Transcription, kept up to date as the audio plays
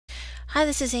Hi,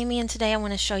 this is Amy, and today I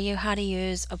want to show you how to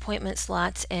use appointment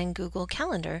slots in Google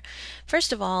Calendar.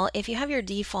 First of all, if you have your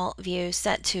default view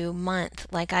set to month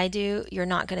like I do, you're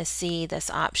not going to see this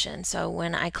option. So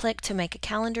when I click to make a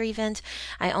calendar event,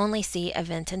 I only see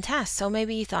event and task. So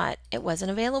maybe you thought it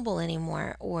wasn't available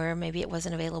anymore, or maybe it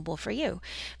wasn't available for you.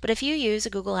 But if you use a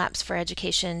Google Apps for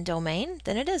Education domain,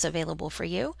 then it is available for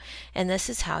you, and this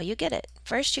is how you get it.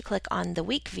 First, you click on the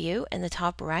week view in the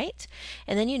top right,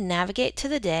 and then you navigate to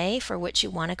the day for which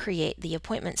you want to create the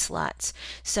appointment slots.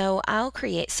 So I'll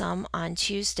create some on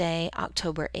Tuesday,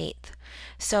 October 8th.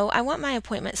 So I want my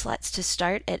appointment slots to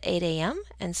start at 8 a.m.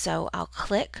 and so I'll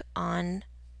click on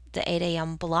the 8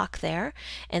 a.m. block there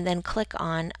and then click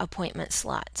on appointment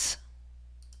slots.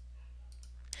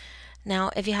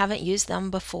 Now, if you haven't used them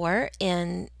before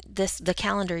in the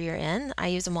calendar you're in, I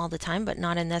use them all the time, but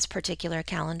not in this particular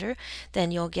calendar, then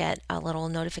you'll get a little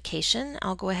notification.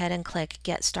 I'll go ahead and click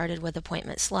Get Started with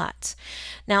Appointment Slots.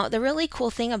 Now, the really cool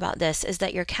thing about this is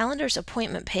that your calendar's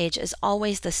appointment page is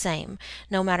always the same,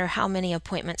 no matter how many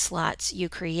appointment slots you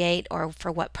create or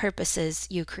for what purposes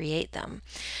you create them.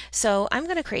 So I'm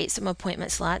going to create some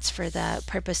appointment slots for the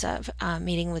purpose of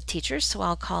meeting with teachers, so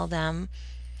I'll call them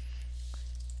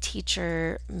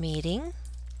teacher meeting,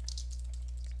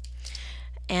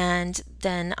 and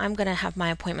then I'm going to have my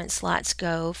appointment slots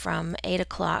go from 8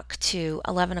 o'clock to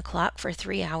 11 o'clock for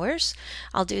 3 hours.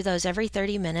 I'll do those every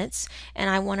 30 minutes, and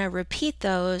I want to repeat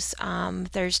those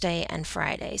Thursday and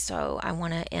Friday, so I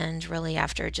want to end really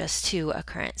after just 2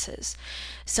 occurrences.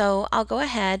 So I'll go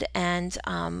ahead and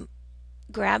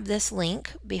grab this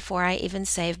link before I even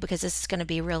save, because this is going to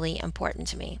be really important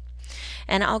to me.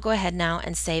 And I'll go ahead now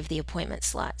and save the appointment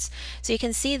slots. So you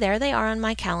can see there they are on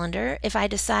my calendar. If I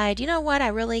decide, you know what, I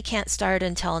really can't start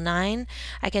until 9,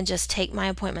 I can just take my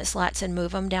appointment slots and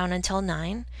move them down until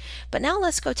 9. But now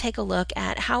let's go take a look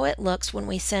at how it looks when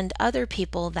we send other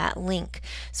people that link.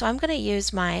 So I'm going to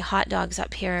use my hot dogs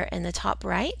up here in the top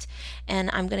right, and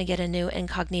I'm going to get a new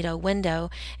incognito window,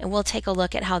 and we'll take a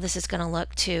look at how this is going to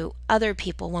look to other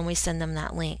people when we send them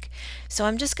that link. So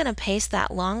I'm just going to paste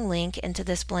that long link into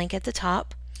this blank at the top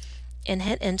and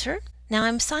hit enter. Now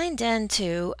I'm signed in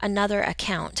to another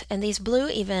account, and these blue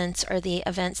events are the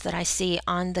events that I see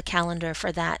on the calendar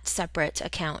for that separate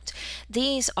account.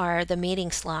 These are the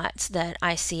meeting slots that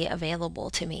I see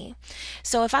available to me.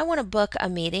 So if I want to book a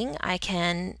meeting, I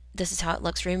can, this is how it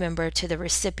looks, remember, to the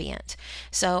recipient.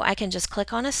 So I can just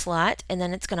click on a slot, and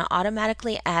then it's going to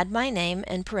automatically add my name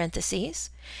in parentheses.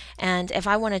 And if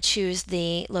I want to choose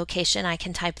the location, I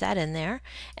can type that in there,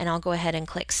 and I'll go ahead and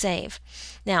click Save.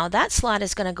 Now that slot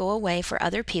is going to go away for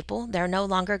other people. They're no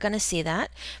longer going to see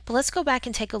that. But let's go back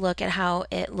and take a look at how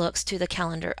it looks to the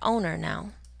calendar owner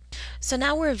now. So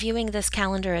now we're viewing this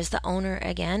calendar as the owner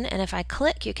again, and if I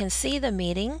click, you can see the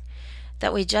meeting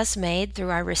that we just made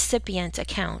through our recipient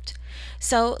account.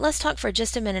 So let's talk for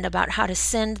just a minute about how to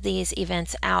send these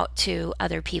events out to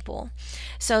other people.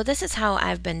 So this is how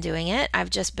I've been doing it. I've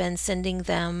just been sending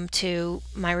them to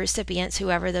my recipients,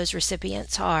 whoever those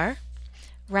recipients are,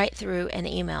 right through an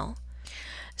email.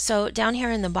 So down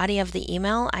here in the body of the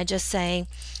email, I just say,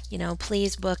 you know,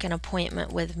 please book an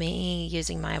appointment with me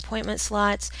using my appointment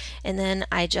slots, and then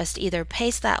I just either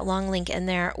paste that long link in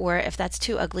there, or if that's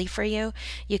too ugly for you,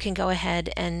 you can go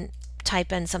ahead and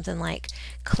type in something like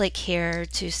click here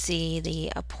to see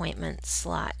the appointment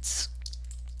slots,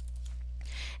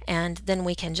 and then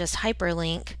we can just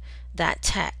hyperlink that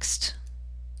text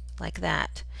like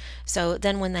that. So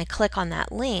then when they click on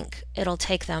that link, it'll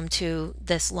take them to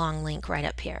this long link right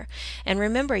up here. And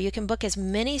remember, you can book as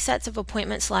many sets of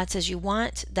appointment slots as you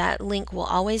want. That link will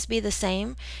always be the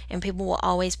same, and people will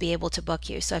always be able to book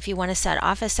you. So if you want to set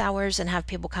office hours and have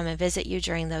people come and visit you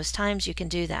during those times, you can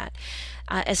do that.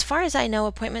 As far as I know,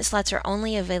 appointment slots are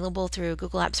only available through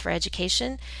Google Apps for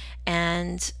Education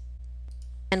and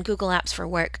Google Apps for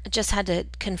Work. I just had to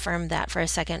confirm that for a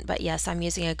second, but yes, I'm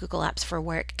using a Google Apps for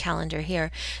Work calendar here.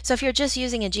 So if you're just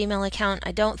using a Gmail account,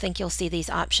 I don't think you'll see these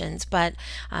options, but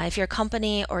if your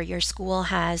company or your school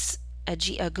has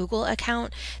a Google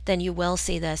account, then you will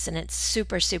see this, and it's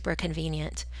super, super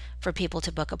convenient for people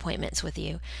to book appointments with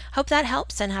you. Hope that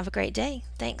helps, and have a great day.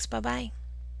 Thanks. Bye-bye.